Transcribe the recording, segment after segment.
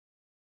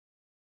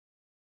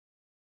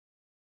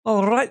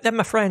All right then,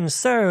 my friends.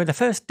 So the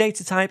first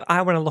data type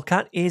I want to look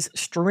at is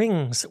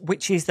strings,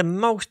 which is the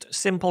most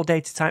simple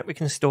data type we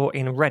can store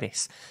in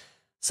Redis.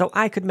 So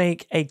I could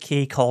make a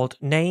key called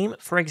name,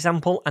 for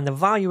example, and the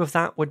value of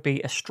that would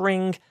be a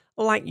string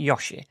like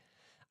Yoshi.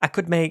 I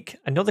could make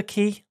another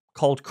key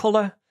called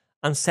color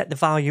and set the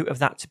value of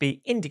that to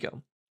be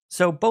indigo.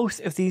 So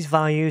both of these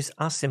values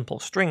are simple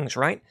strings,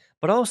 right?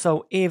 But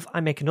also if I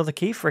make another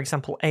key, for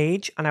example,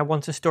 age, and I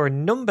want to store a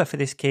number for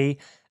this key,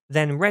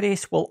 then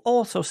Redis will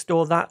also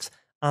store that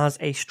as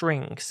a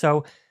string.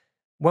 So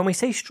when we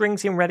say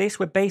strings in Redis,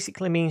 we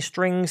basically mean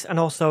strings and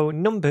also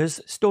numbers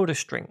stored as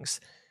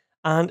strings.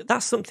 And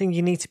that's something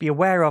you need to be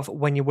aware of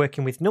when you're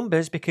working with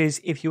numbers,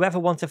 because if you ever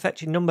want to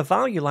fetch a number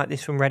value like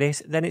this from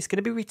Redis, then it's going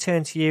to be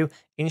returned to you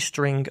in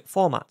string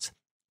format.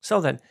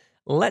 So then,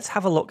 let's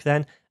have a look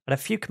then at a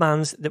few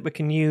commands that we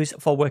can use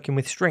for working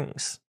with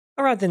strings.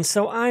 Alright then,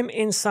 so I'm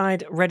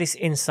inside Redis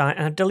Insight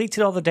and I've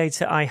deleted all the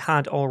data I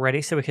had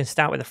already so we can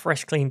start with a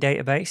fresh clean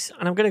database.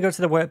 And I'm going to go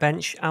to the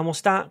workbench and we'll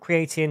start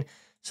creating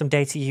some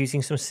data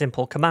using some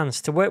simple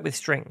commands to work with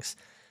strings.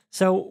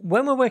 So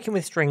when we're working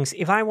with strings,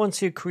 if I want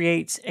to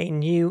create a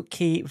new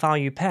key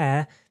value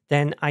pair,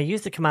 then I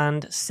use the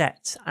command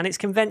set, and it's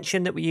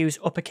convention that we use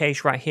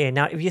uppercase right here.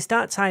 Now, if you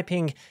start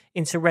typing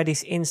into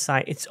Redis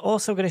Insight, it's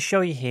also going to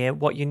show you here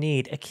what you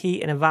need, a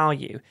key and a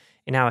value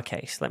in our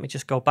case. Let me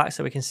just go back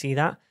so we can see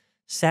that.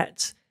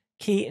 Set,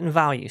 key and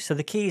value. So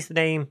the key is the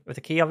name of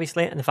the key,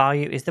 obviously, and the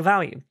value is the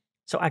value.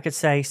 So I could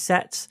say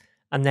set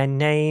and then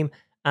name,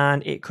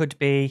 and it could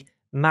be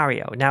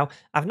Mario. Now,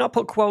 I've not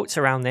put quotes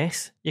around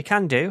this. You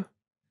can do.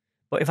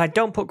 But if I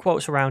don't put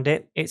quotes around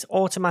it, it's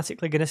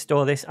automatically going to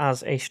store this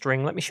as a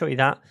string. Let me show you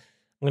that.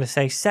 I'm going to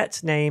say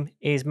set name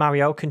is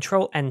Mario,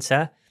 control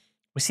enter.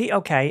 We see,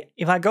 okay,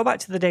 if I go back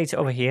to the data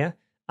over here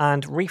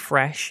and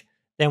refresh,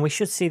 then we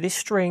should see this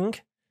string,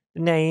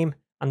 the name,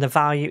 and the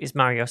value is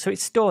Mario. So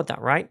it's stored that,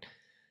 right?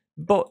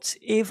 But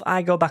if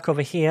I go back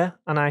over here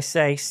and I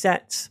say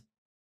set,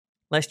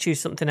 let's choose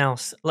something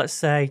else. Let's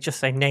say,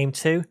 just say name2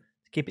 to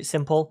keep it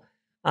simple.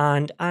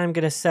 And I'm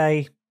going to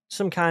say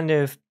some kind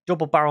of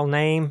double barrel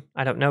name.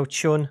 I don't know,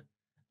 Chun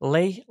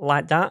Li,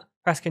 like that.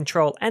 Press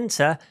Control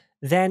Enter.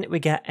 Then we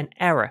get an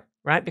error,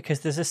 right? Because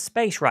there's a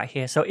space right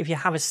here. So if you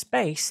have a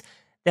space,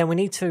 then we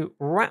need to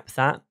wrap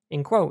that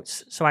in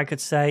quotes. So I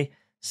could say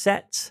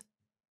set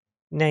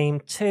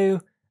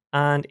name2,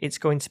 and it's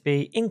going to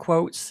be in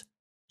quotes,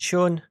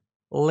 Chun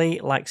Li,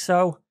 like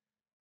so.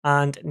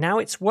 And now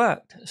it's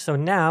worked. So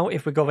now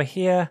if we go over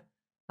here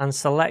and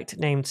select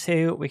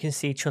name2, we can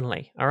see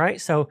Chun-Li. All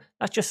right, so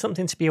that's just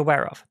something to be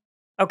aware of.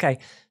 Okay,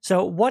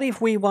 so what if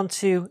we want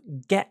to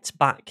get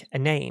back a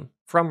name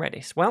from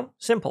Redis? Well,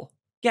 simple,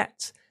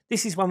 get.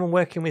 This is when we're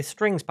working with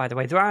strings, by the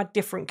way. There are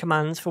different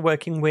commands for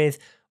working with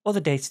other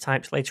data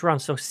types later on.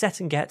 So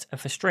set and get are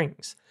for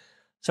strings.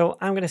 So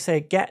I'm going to say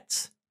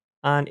get,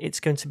 and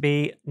it's going to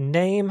be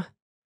name,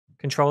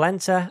 control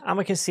enter, and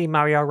we can see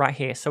Mario right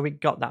here. So we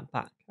got that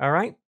back, all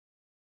right?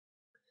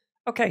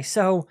 Okay,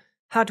 so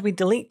how do we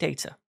delete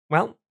data?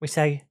 Well, we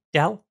say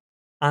del,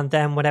 and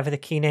then whatever the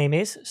key name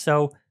is.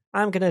 So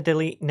I'm going to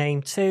delete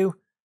name2,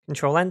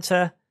 control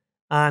enter,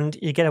 and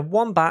you get a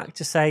 1 back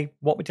to say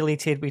what we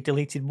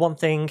deleted one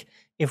thing.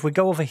 If we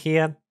go over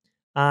here,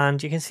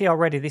 and you can see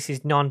already this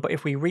is none, but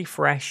if we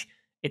refresh,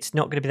 it's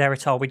not going to be there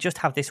at all. We just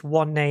have this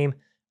one name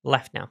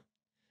left now.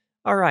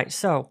 All right,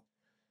 so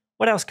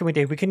what else can we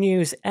do? We can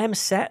use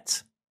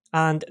mset,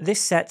 and this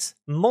sets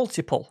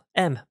multiple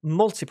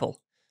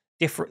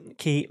different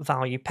key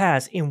value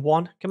pairs in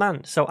one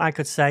command. So I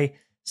could say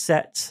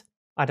set,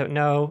 I don't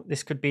know,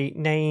 this could be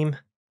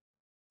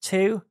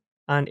name2,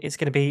 and it's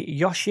going to be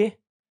Yoshi.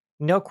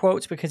 No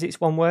quotes because it's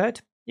one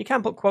word. You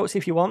can put quotes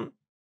if you want.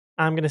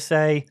 I'm going to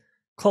say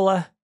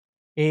color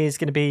is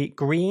going to be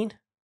green,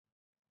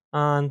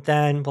 and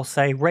then we'll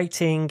say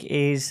rating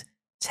is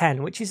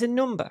 10, which is a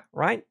number,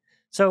 right?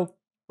 So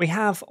we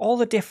have all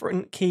the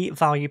different key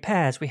value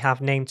pairs. We have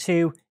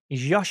name2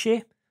 is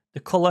Yoshi, the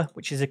color,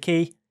 which is a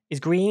key, is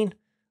green.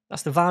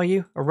 That's the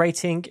value, a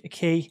rating, a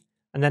key,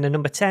 and then a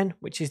number 10,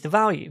 which is the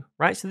value,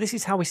 right? So this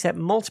is how we set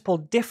multiple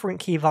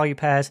different key value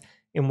pairs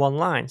in one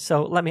line.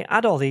 So let me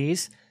add all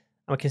these,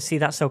 and we can see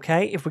that's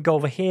okay. If we go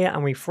over here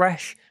and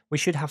refresh, we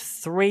should have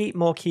 3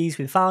 more keys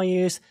with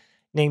values,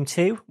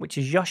 name2, which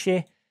is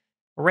Yoshi,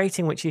 a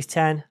rating, which is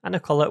 10, and a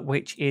color,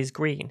 which is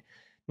green.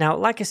 Now,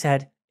 like I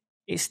said,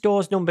 it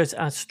stores numbers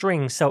as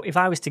strings. So if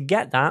I was to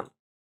get that,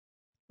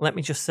 let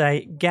me just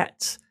say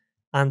get,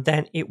 and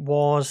then it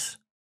was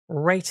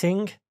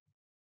rating,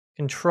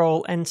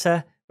 control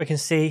enter, we can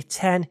see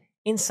 10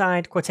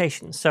 inside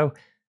quotations. So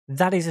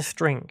that is a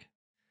string.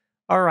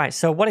 All right,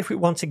 so what if we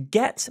want to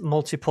get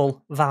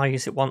multiple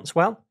values at once?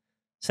 Well,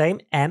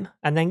 same m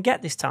and then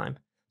get this time.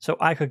 So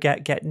I could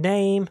get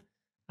name,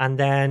 and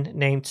then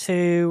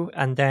name2,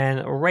 and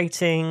then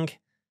rating,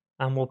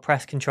 and we'll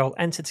press control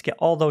enter to get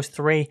all those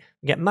 3.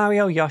 We get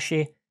Mario,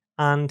 Yoshi,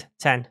 and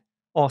 10.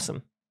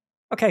 Awesome.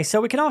 Okay, so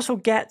we can also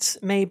get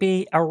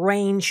maybe a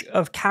range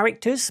of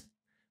characters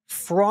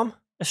from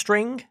a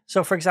string.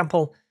 So for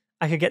example,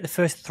 I could get the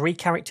first 3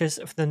 characters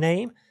of the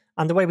name.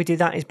 And the way we do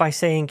that is by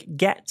saying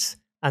get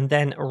and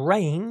then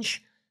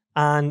range,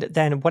 and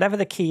then whatever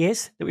the key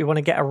is that we want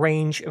to get a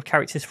range of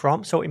characters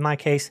from. So in my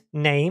case,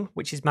 name,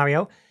 which is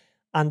Mario.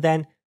 And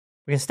then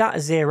we can start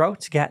at 0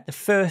 to get the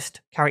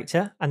first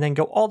character and then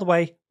go all the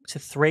way to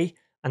 3.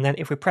 And then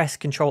if we press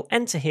Control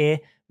Enter here,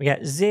 we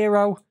get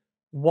 0,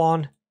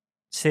 1,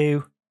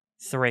 2,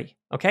 3.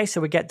 Okay, so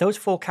we get those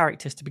 4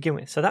 characters to begin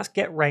with. So that's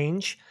get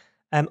range.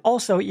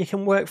 Also, you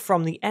can work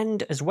from the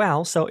end as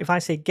well. So if I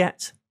say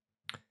get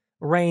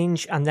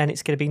range and then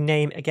it's going to be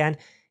name again,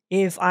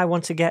 if I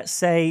want to get,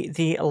 say,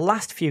 the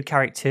last few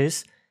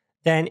characters,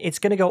 then it's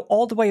going to go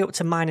all the way up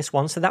to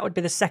 -1. So that would be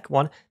the second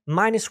one.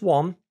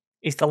 -1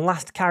 is the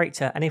last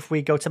character. And if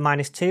we go to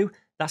 -2,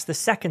 that's the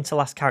second to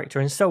last character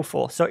and so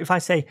forth. So if I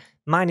say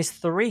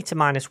 -3 to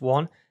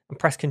 -1 and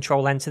press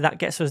Control Enter, that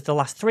gets us the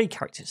last 3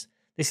 characters.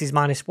 This is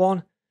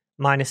 -1,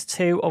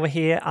 -2 over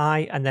here,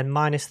 I, and then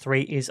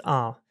 -3 is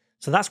R.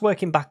 So that's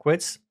working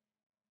backwards.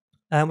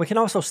 We can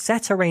also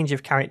set a range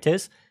of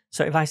characters.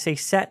 So if I say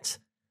set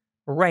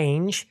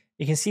range,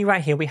 you can see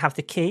right here we have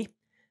the key,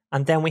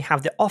 and then we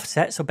have the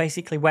offset, so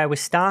basically where we're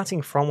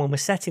starting from when we're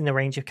setting the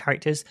range of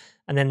characters,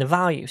 and then the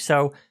value.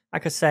 So I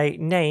could say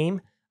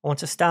name, I want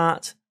to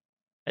start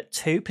at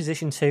 2,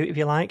 position 2 if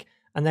you like,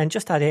 and then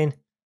just add in,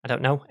 I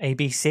don't know,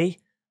 ABC,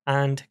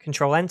 and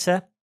Control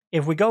Enter.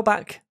 If we go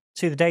back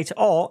to the data,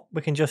 or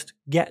we can just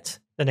get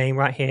the name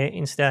right here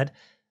instead,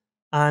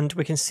 and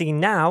we can see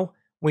now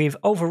we've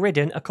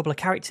overridden a couple of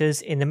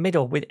characters in the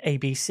middle with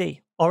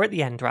ABC, or at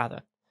the end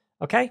rather.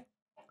 Okay?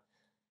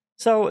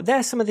 So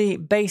there's some of the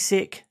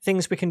basic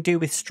things we can do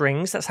with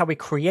strings. That's how we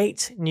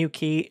create new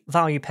key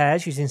value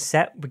pairs using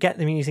set. We get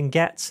them using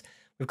gets.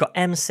 We've got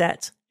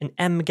mset and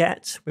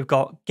mget. We've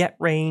got get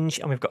range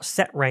and we've got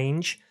set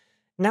range.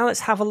 Now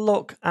let's have a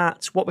look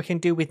at what we can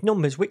do with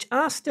numbers, which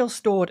are still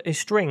stored as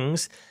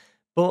strings,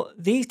 but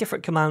these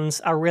different commands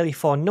are really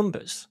for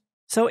numbers.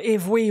 So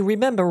if we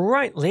remember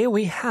rightly,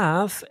 we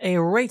have a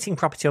rating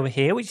property over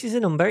here, which is a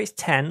number, it's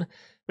 10,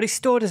 but it's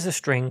stored as a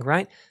string,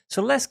 right?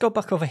 So let's go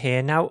back over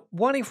here. Now,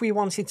 what if we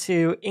wanted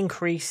to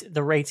increase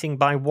the rating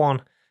by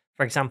 1,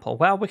 for example?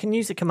 Well, we can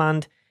use the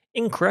command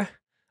incre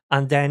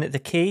and then the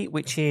key,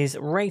 which is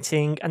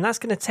rating, and that's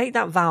going to take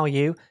that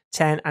value,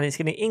 10, and it's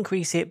going to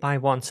increase it by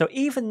 1. So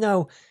even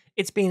though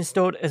it's being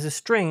stored as a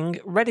string,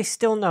 Redis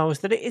still knows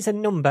that it is a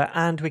number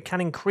and we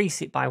can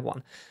increase it by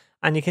 1.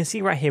 And you can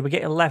see right here, we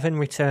get 11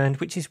 returned,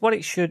 which is what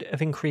it should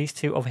have increased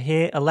to over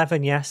here.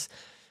 11, yes.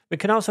 We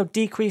can also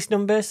decrease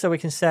numbers, so we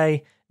can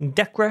say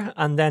decre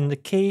and then the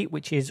key,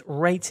 which is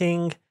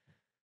rating.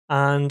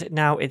 And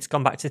now it's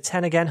gone back to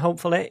 10 again,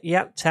 hopefully.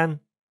 Yep, 10.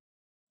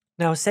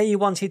 Now, say you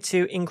wanted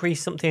to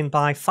increase something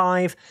by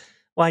 5.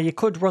 Well, you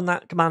could run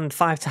that command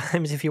 5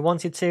 times if you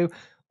wanted to,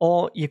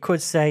 or you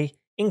could say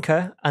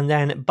incre and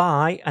then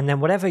by, and then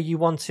whatever you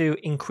want to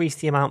increase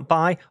the amount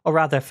by, or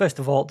rather, first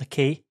of all, the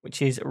key,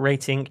 which is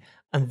rating,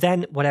 and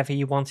then whatever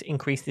you want to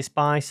increase this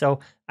by. So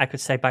I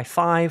could say by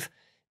 5.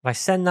 If I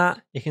send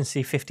that, you can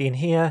see 15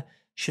 here,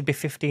 should be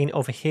 15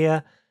 over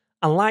here.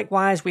 And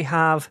likewise, we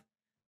have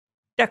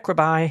decre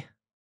by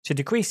to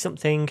decrease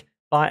something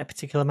by a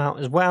particular amount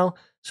as well.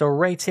 So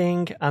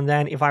rating, and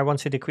then if I want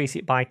to decrease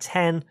it by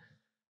 10,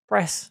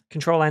 press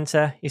Control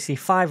Enter, you see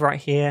 5 right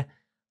here,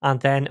 and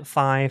then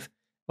 5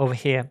 over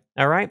here.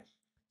 All right.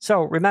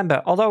 So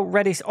remember, although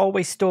Redis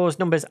always stores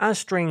numbers as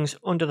strings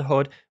under the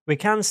hood, we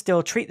can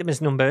still treat them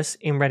as numbers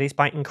in Redis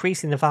by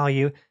increasing the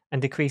value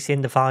and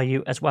decreasing the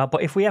value as well.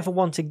 But if we ever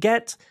want to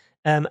get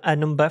a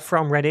number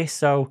from Redis,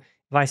 so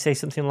if I say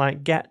something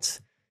like get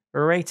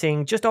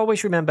rating, just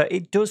always remember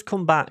it does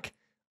come back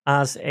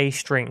as a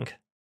string.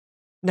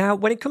 Now,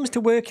 when it comes to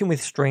working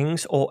with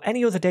strings or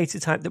any other data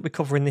type that we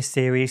cover in this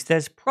series,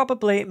 there's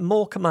probably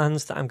more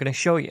commands that I'm going to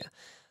show you.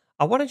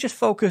 I want to just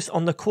focus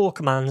on the core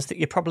commands that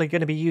you're probably going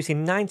to be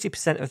using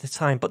 90% of the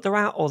time, but there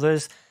are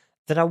others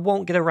that I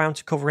won't get around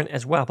to covering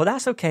as well. But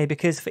that's okay,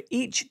 because for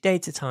each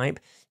data type,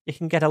 you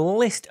can get a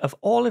list of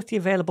all of the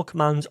available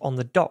commands on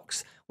the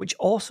docs, which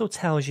also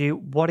tells you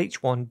what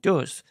each one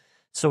does.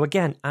 So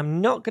again, I'm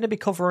not going to be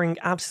covering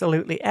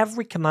absolutely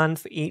every command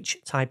for each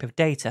type of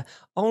data,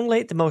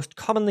 only the most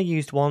commonly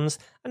used ones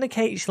and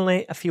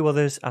occasionally a few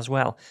others as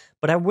well.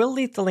 But I will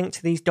leave the link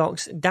to these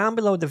docs down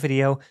below the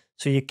video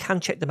so you can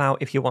check them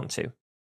out if you want to.